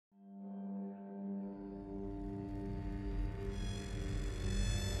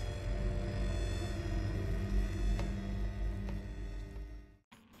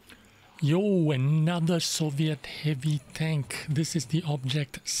Yo, another Soviet heavy tank. This is the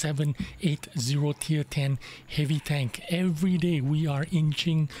Object 780 Tier 10 heavy tank. Every day we are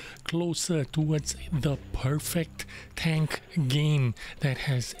inching closer towards the perfect tank game that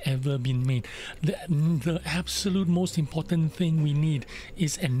has ever been made. The absolute most important thing we need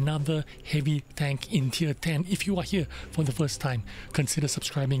is another heavy tank in Tier 10. If you are here for the first time, consider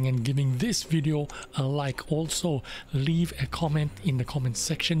subscribing and giving this video a like. Also, leave a comment in the comment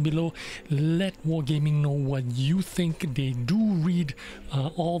section below. Let Wargaming know what you think. They do read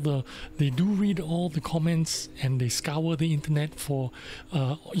all the comments, and they scour the internet for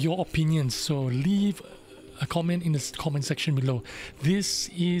your opinions. So leave a comment in the comment section below. This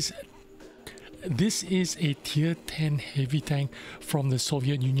is a tier 10 heavy tank from the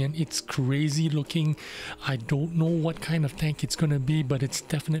Soviet Union. It's crazy looking. I don't know what kind of tank it's gonna be, but it's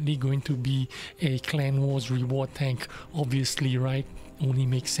definitely going to be a Clan Wars reward tank, obviously, right? Only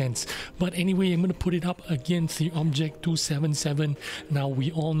makes sense. But anyway, I'm gonna put it up against the Object 277. Now we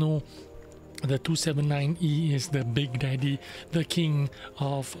all know the 279E is the big daddy, the king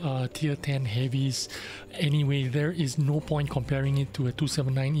of tier 10 heavies. Anyway, there is no point comparing it to a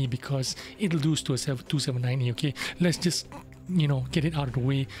 279E because it'll lose to a 279E. Okay, let's just, you know, get it out of the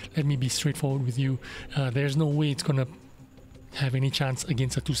way. Let me be straightforward with you. There's no way it's gonna have any chance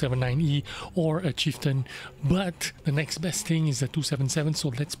against a 279E or a Chieftain, but the next best thing is a 277, so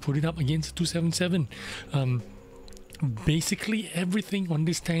let's put it up against a 277. Basically everything on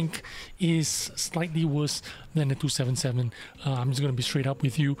this tank is slightly worse than the 277. I'm just going to be straight up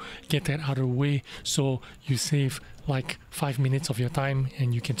with you, get that out of the way so you save like 5 minutes of your time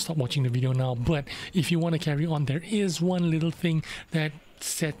and you can stop watching the video now. But if you want to carry on, there is one little thing that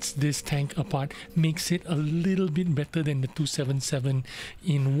sets this tank apart, makes it a little bit better than the 277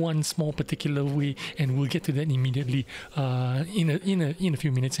 in one small particular way, and we'll get to that immediately in a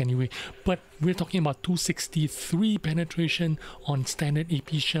few minutes anyway. But we're talking about 263 penetration on standard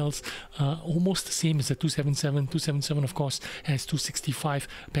AP shells, almost the same as the 277. 277 of course has 265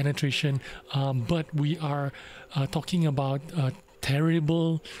 penetration, but we are talking about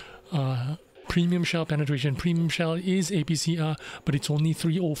terrible premium shell penetration. Premium shell is APCR, but it's only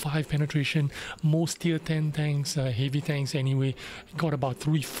 305 penetration. Most tier 10 tanks, heavy tanks anyway, got about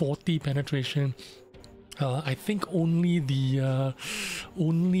 340 penetration. I think only the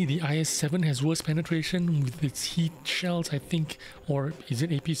IS-7 has worse penetration with its heat shells, I think, or is it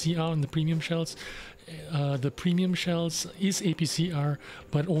APCR on the premium shells? The premium shells is APCR,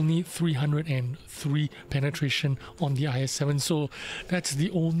 but only 303 penetration on the IS-7. So that's the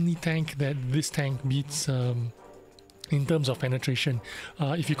only tank that this tank beats in terms of penetration.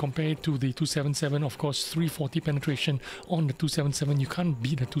 If you compare it to the 277, of course 340 penetration on the 277, you can't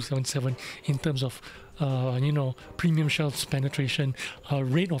beat the 277 in terms of you know, premium shells penetration.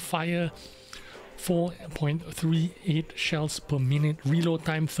 Rate of fire 4.38 shells per minute, reload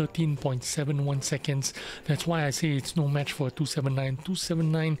time 13.71 seconds. That's why I say it's no match for a 279.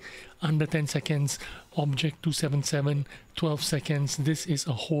 279 under 10 seconds, Object 277 12 seconds. This is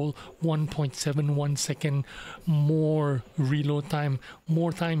a whole 1.71 second more reload time,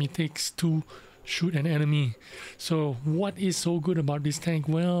 more time it takes to shoot an enemy. So what is so good about this tank?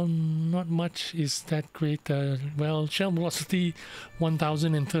 Well, not much is that great. Well, shell velocity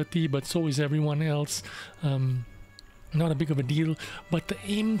 1030, but so is everyone else. Not a big of a deal, but the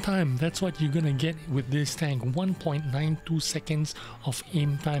aim time, that's what you're gonna get with this tank. 1.92 seconds of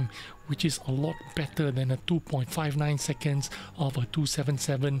aim time, which is a lot better than a 2.59 seconds of a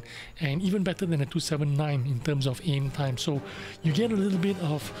 277, and even better than a 279 in terms of aim time. So you get a little bit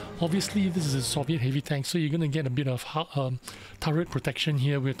of, obviously this is a Soviet heavy tank, so you're gonna get a bit of turret protection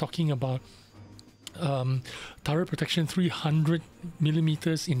here. We're talking about turret protection 300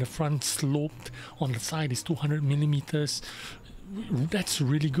 millimeters in the front, sloped on the side is 200 millimeters. That's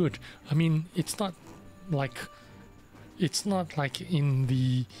really good. I mean, it's not like in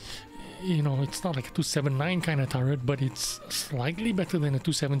the, you know, it's not like a 279 kind of turret, but it's slightly better than a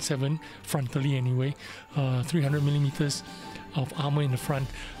 277 frontally anyway. 300 millimeters of armor in the front,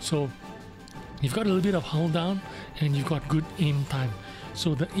 so you've got a little bit of hull down and you've got good aim time.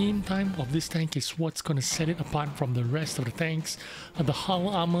 So the aim time of this tank is what's going to set it apart from the rest of the tanks. The hull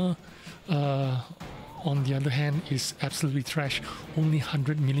armor, on the other hand, is absolutely trash. Only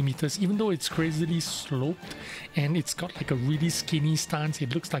 100 millimeters, even though it's crazily sloped and it's got like a really skinny stance.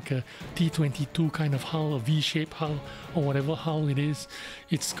 It looks like a T-22 kind of hull, a V-shaped hull, or whatever hull it is.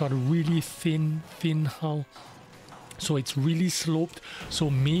 It's got a really thin hull. So it's really sloped, so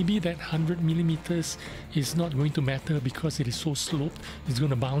maybe that 100 millimeters is not going to matter because it is so sloped. It's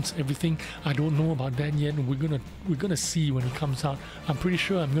going to bounce everything. I don't know about that yet. We're gonna see when it comes out. I'm pretty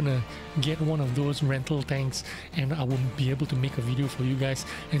sure I'm gonna get one of those rental tanks, and I will be able to make a video for you guys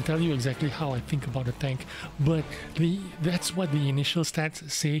and tell you exactly how I think about the tank. But that's what the initial stats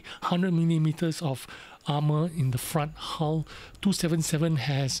say. 100 millimeters of armor in the front hull. 277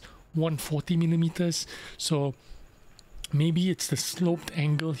 has 140 millimeters, so maybe it's the sloped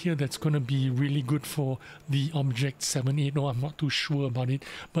angle here that's going to be really good for the Object 780. I'm not too sure about it.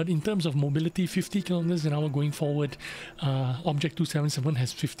 But in terms of mobility, 50 kilometers an hour going forward. Object 277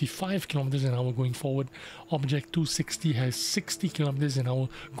 has 55 kilometers an hour going forward. Object 260 has 60 kilometers an hour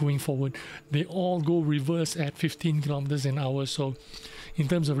going forward. They all go reverse at 15 kilometers an hour. So in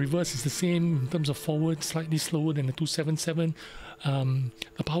terms of reverse, it's the same. In terms of forward, slightly slower than the 277.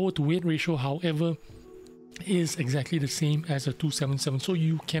 The power to weight ratio, however, is exactly the same as a 277, so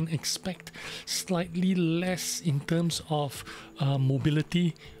you can expect slightly less in terms of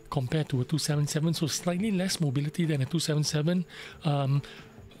mobility compared to a 277. So slightly less mobility than a 277.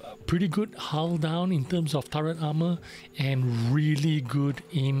 Pretty good hull down in terms of turret armor, and really good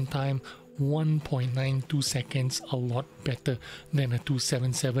aim time, 1.92 seconds, a lot better than a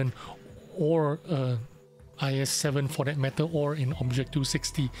 277 or IS-7 for that matter, or in Object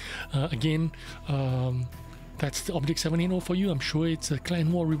 260. Again, that's the Object 780 for you. I'm sure it's a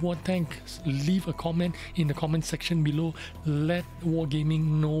Clan War reward tank. Leave a comment in the comment section below. Let Wargaming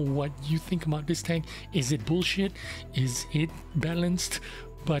know what you think about this tank. Is it bullshit? Is it balanced?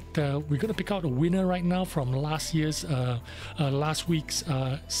 But we're gonna pick out a winner right now from last week's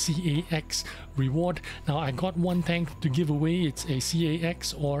CAX reward. Now I got one tank to give away. It's a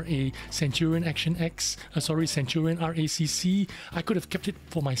CAX or a Centurion Action X. Centurion RACC. I could have kept it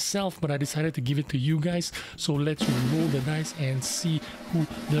for myself, but I decided to give it to you guys. So let's roll the dice and see who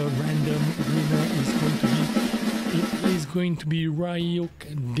the random winner is going to be. It is going to be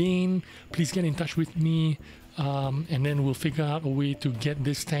Ryok Dane. Please get in touch with me. And then we'll figure out a way to get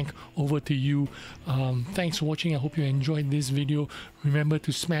this tank over to you. Thanks for watching. I hope you enjoyed this video. Remember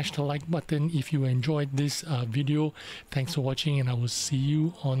to smash the like button if you enjoyed this video. Thanks for watching, and I will see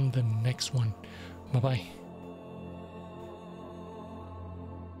you on the next one. Bye bye.